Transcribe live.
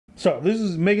So this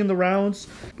is making the rounds.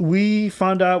 We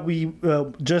found out we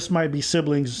just might be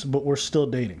siblings, but we're still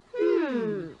dating.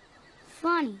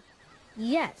 Funny.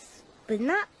 Yes, but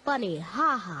not funny.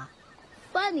 Haha.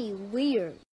 Funny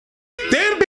weird.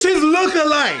 Them bitches look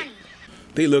alike.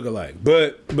 They look alike.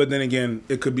 But then again,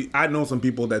 it could be, I know some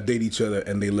people that date each other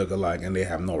and they look alike and they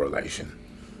have no relation.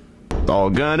 It's all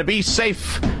gonna be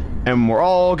safe, and we're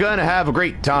all gonna have a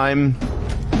great time.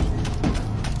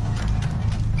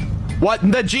 What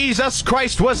in the Jesus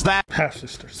Christ was that? Half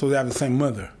sisters. So they have the same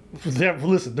mother.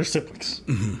 Listen, they're siblings.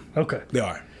 Okay. They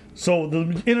are. So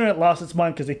the internet lost its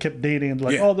mind because they kept dating and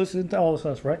like, oh, this is all this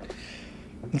stuff, right?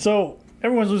 And so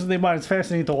everyone's losing their mind. It's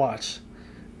fascinating to watch.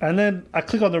 And then I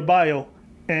click on their bio,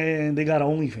 and they got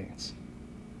OnlyFans.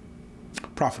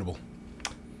 Profitable.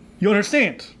 You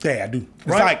understand? Yeah, I do. It's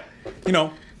Right? like, you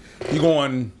know, you go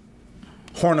on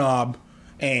Pornhub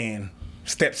and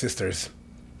Stepsisters.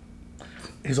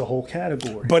 It's a whole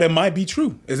category. But it might be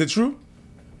true. Is it true?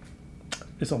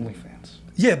 It's OnlyFans.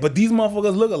 Yeah, but these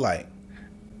motherfuckers look alike.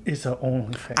 It's a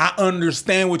OnlyFans. I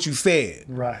understand what you said.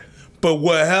 Right. But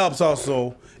what helps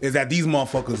also is that these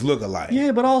motherfuckers look alike.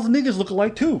 Yeah, but all the niggas look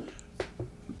alike too.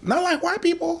 Not like white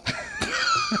people.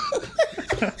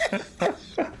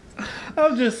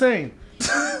 I'm just saying.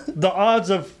 The odds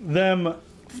of them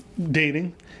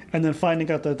dating and then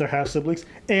finding out that they're half siblings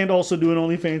and also doing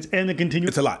OnlyFans and then continue.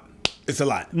 It's a lot. It's a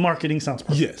lot. Marketing sounds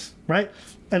perfect. Yes. Right?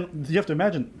 And you have to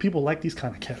imagine people like these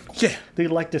kind of categories. Yeah. They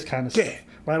like this kind of Yeah. stuff.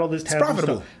 Right? All this taboo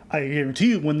profitable. stuff. I guarantee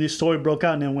you when this story broke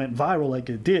out and then went viral like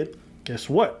it did, guess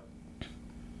what?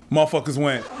 Motherfuckers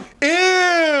went,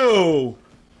 ew!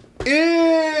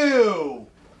 Ew!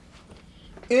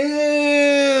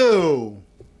 Ew!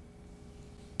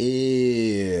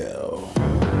 Ew.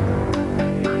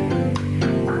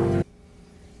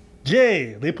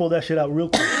 Jay, they pulled that shit out real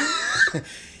quick.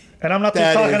 And I'm not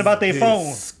just talking about their phone.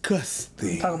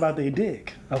 Disgusting. I'm talking about their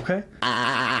dick, okay?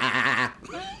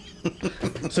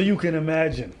 So you can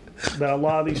imagine that a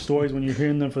lot of these stories, when you're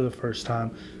hearing them for the first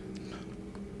time,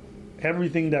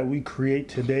 everything that we create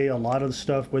today, a lot of the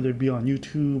stuff, whether it be on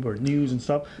YouTube or news and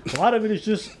stuff, a lot of it is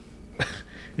just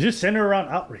it's just centered around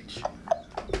outrage.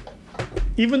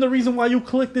 Even the reason why you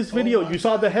clicked this video, you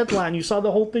saw the headline, you saw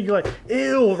the whole thing, you're like,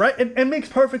 ew, right? It makes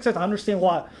perfect sense. I understand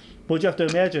why. But you have to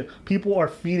imagine, people are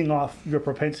feeding off your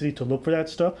propensity to look for that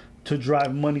stuff to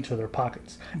drive money to their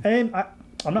pockets. And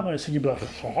I'm not going to say you'd be like,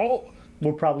 oh,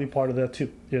 we're probably part of that too.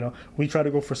 You know, we try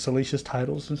to go for salacious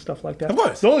titles and stuff like that. Of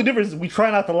course. The only difference is we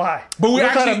try not to lie. But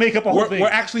we're trying to make up a whole thing. We're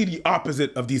actually the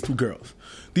opposite of these two girls.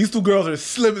 These two girls are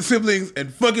siblings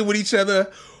and fucking with each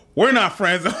other. We're not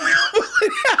friends. There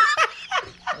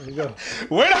you go.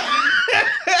 We're not.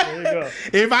 There you go.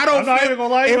 If I don't, I'm not even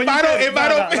gonna lie.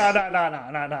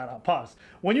 No. Pause.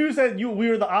 When you said we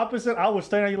were the opposite, I was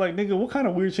staring at you like, nigga, what kind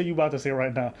of weird shit you about to say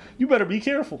right now? You better be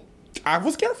careful. I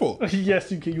was careful.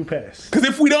 Yes, you can. You pass. Because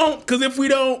if we don't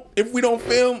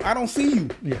film, I don't see you.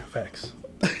 Yeah, facts.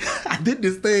 I did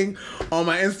this thing on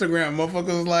my Instagram.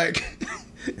 Motherfuckers was like,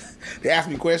 they asked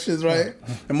me questions, right?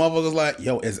 And motherfuckers was like,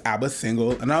 yo, is Abba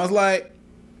single? And I was like,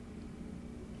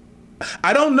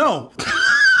 I don't know.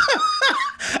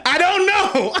 I don't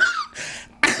know.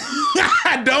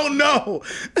 I don't know.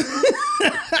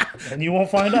 And you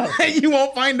won't find out. You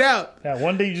won't find out. Yeah,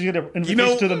 one day you just get an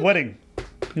invitation to the wedding.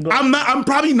 Like, I'm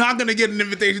probably not gonna get an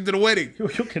invitation to the wedding.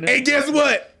 And guess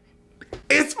what?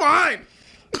 It's fine.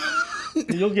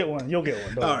 You'll get one. You'll get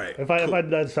one. All right. If I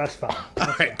that's fine.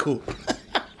 All right, cool.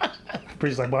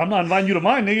 Priest's like, but I'm not inviting you to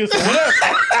mine, nigga. So whatever.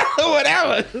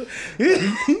 Whatever.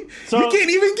 So, you can't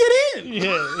even get in.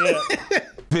 Yeah.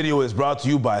 Video is brought to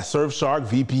you by Surfshark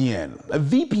VPN. A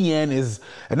VPN is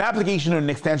an application or an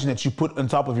extension that you put on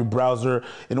top of your browser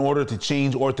in order to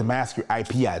change or to mask your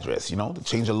IP address, you know, to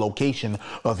change the location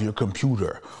of your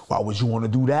computer. Why would you want to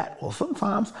do that? Well,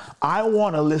 sometimes I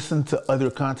want to listen to other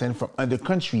content from other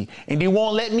country and they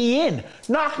won't let me in.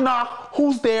 Knock, knock.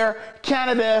 Who's there?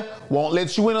 Canada won't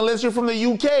let you in unless you're from the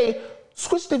UK.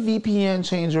 Switch the VPN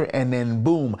changer and then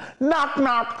boom. Knock,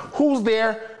 knock. Who's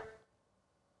there?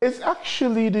 It's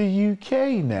actually the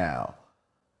UK now.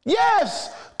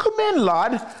 Yes, come in,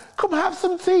 lad. Come have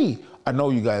some tea. I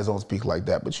know you guys don't speak like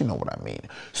that, but you know what I mean.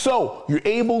 So you're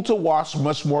able to watch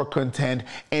much more content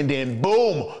and then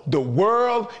boom, the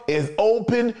world is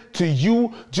open to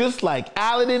you just like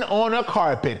Aladdin on a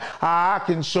carpet. I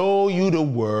can show you the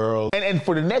world. And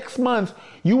for the next month,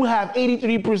 you have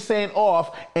 83%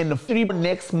 off and the 3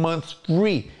 next month's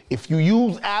free. If you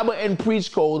use ABBA and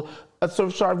Preach code at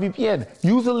Surfshark VPN.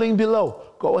 Use the link below.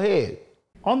 Go ahead.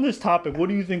 On this topic, what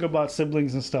do you think about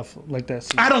siblings and stuff like that?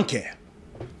 I don't care.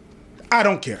 I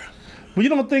don't care. Well, you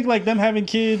don't think like them having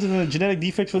kids and the genetic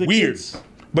defects for the Weird. kids?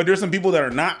 But there's some people that are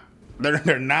not.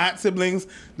 They're not siblings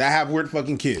that have weird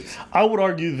fucking kids. I would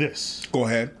argue this: Go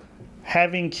ahead.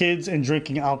 having kids and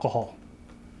drinking alcohol,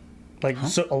 like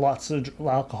a lot of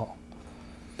alcohol.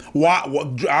 Why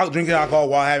drinking alcohol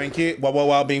while having kids,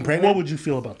 while being pregnant? What would you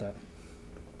feel about that?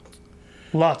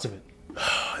 Lots of it.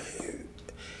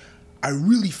 I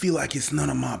really feel like it's none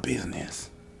of my business.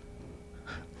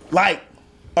 Like,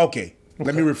 okay,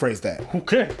 let me rephrase that.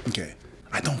 Okay. Okay,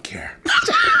 I don't care.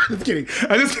 I'm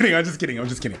just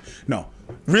kidding. No,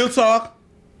 real talk,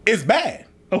 it's bad.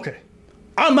 Okay.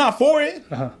 I'm not for it.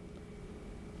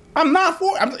 I'm not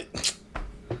for it. I'm like,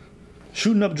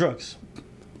 Shooting up drugs.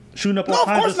 Shooting up all no, of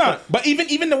kinds course of not. stuff. But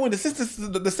even though with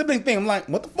the sibling thing, I'm like,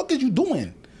 what the fuck is you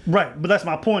doing? Right, but that's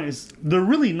my point. Is they're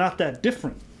really not that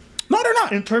different No, they're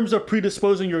not. in terms of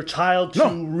predisposing your child to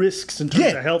No. risks in terms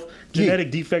Yeah. of health, Yeah.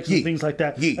 genetic defects, Yeah. and things like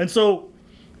that. Yeah. And so,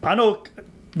 I know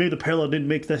maybe the parallel didn't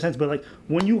make that sense, but like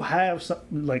when you have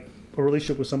like a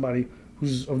relationship with somebody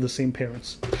who's of the same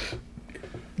parents,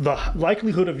 the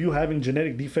likelihood of you having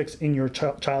genetic defects in your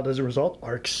child as a result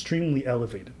are extremely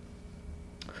elevated.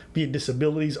 Be it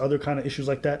disabilities, other kind of issues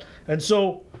like that. And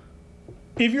so,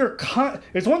 if you're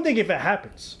it's one thing if it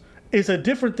happens. It's a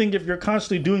different thing if you're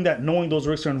constantly doing that, knowing those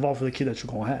risks are involved for the kid that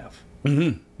you're gonna have.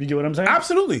 Mm-hmm. You get what I'm saying?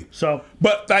 Absolutely. So,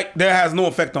 but like, that has no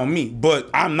effect on me. But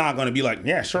I'm not gonna be like,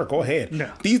 yeah, sure, go ahead. No.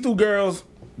 These two girls,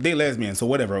 they lesbians, so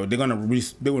whatever. They're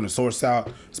gonna source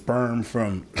out sperm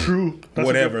from true. That's a good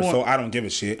whatever. point. So I don't give a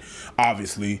shit.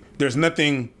 Obviously, there's no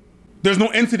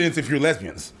incidence if you're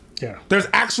lesbians. Yeah. There's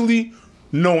actually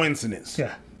no incidence.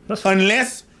 Yeah. That's fine.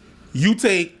 Unless you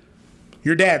take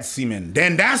your dad's semen,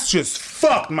 then that's just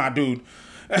fucked, my dude.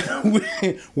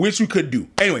 Which you could do.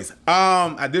 Anyways,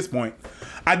 at this point,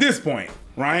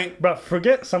 right? But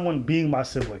forget someone being my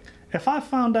sibling. If I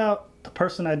found out the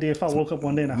person I did, if I woke up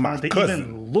one day and I found out they cousin.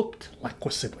 even looked like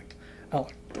a sibling, I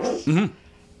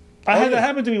had that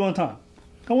happen to me one time.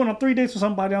 I went on 3 dates with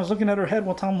somebody. I was looking at her head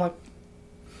one time. I'm like,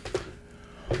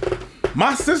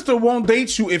 my sister won't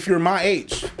date you if you're my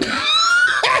age.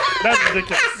 that's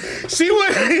ridiculous. She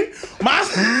would. My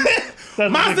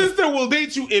ridiculous. sister will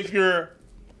date you if you're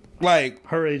like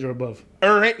Her age or above.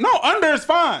 her. No, under is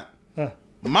fine. Huh.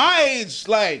 My age,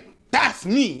 like, that's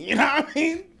me. You know what I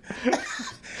mean?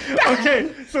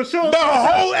 Okay, so The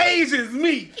whole age is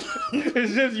me.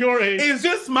 it's just your age. It's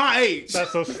just my age.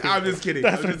 That's so stupid. I'm just kidding.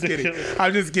 That's I'm just ridiculous. kidding.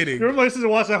 I'm just kidding. Your place is to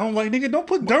watch at home like, nigga, don't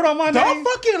put dirt on my Don't name.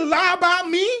 fucking lie about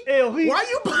me. Ew, Why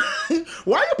you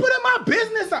putting my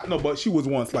business out? No, but she was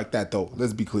once like that though.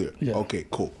 Let's be clear. Yeah. Okay,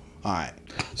 cool. All right.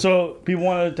 So people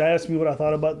wanted to ask me what I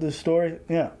thought about this story.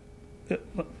 Yeah,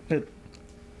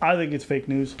 I think it's fake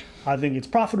news. I think it's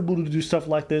profitable to do stuff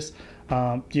like this.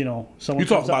 Someone You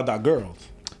talk about that girls.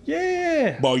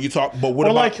 Yeah. But what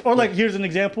about like here's an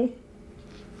example.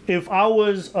 If I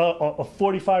was a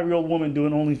 45-year-old woman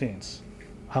doing OnlyFans,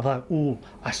 I'm like, ooh,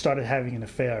 I started having an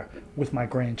affair with my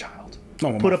grandchild.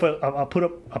 No, I put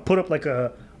up like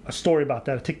a story about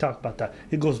that, a TikTok about that.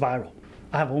 It goes viral.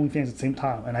 I have OnlyFans at the same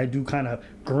time, and I do kind of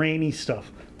grainy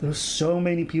stuff. There's so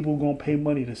many people gonna pay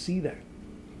money to see that.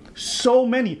 So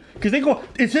many, because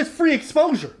it's just free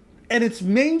exposure, and it's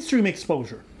mainstream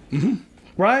exposure,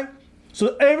 right?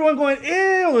 So everyone going,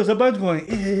 ew, there's a bunch going,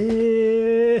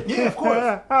 ew. Yeah, of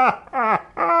course.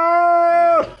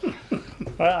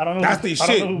 I don't know. That's the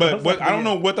shit. But I don't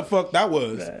know know. what the fuck that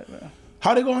was.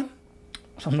 How they going?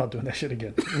 I'm not doing that shit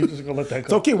again. We're just gonna let that It's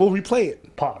go. okay. We'll replay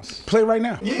it. Pause. Play it right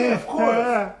now. Yeah, of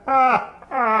course.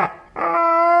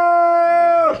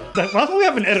 That's why we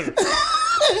have an editor.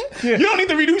 You don't need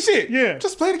to redo shit. Yeah.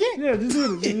 Just play it again. Yeah, just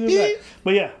do it.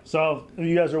 But yeah, so if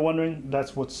you guys are wondering,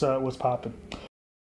 that's what's popping.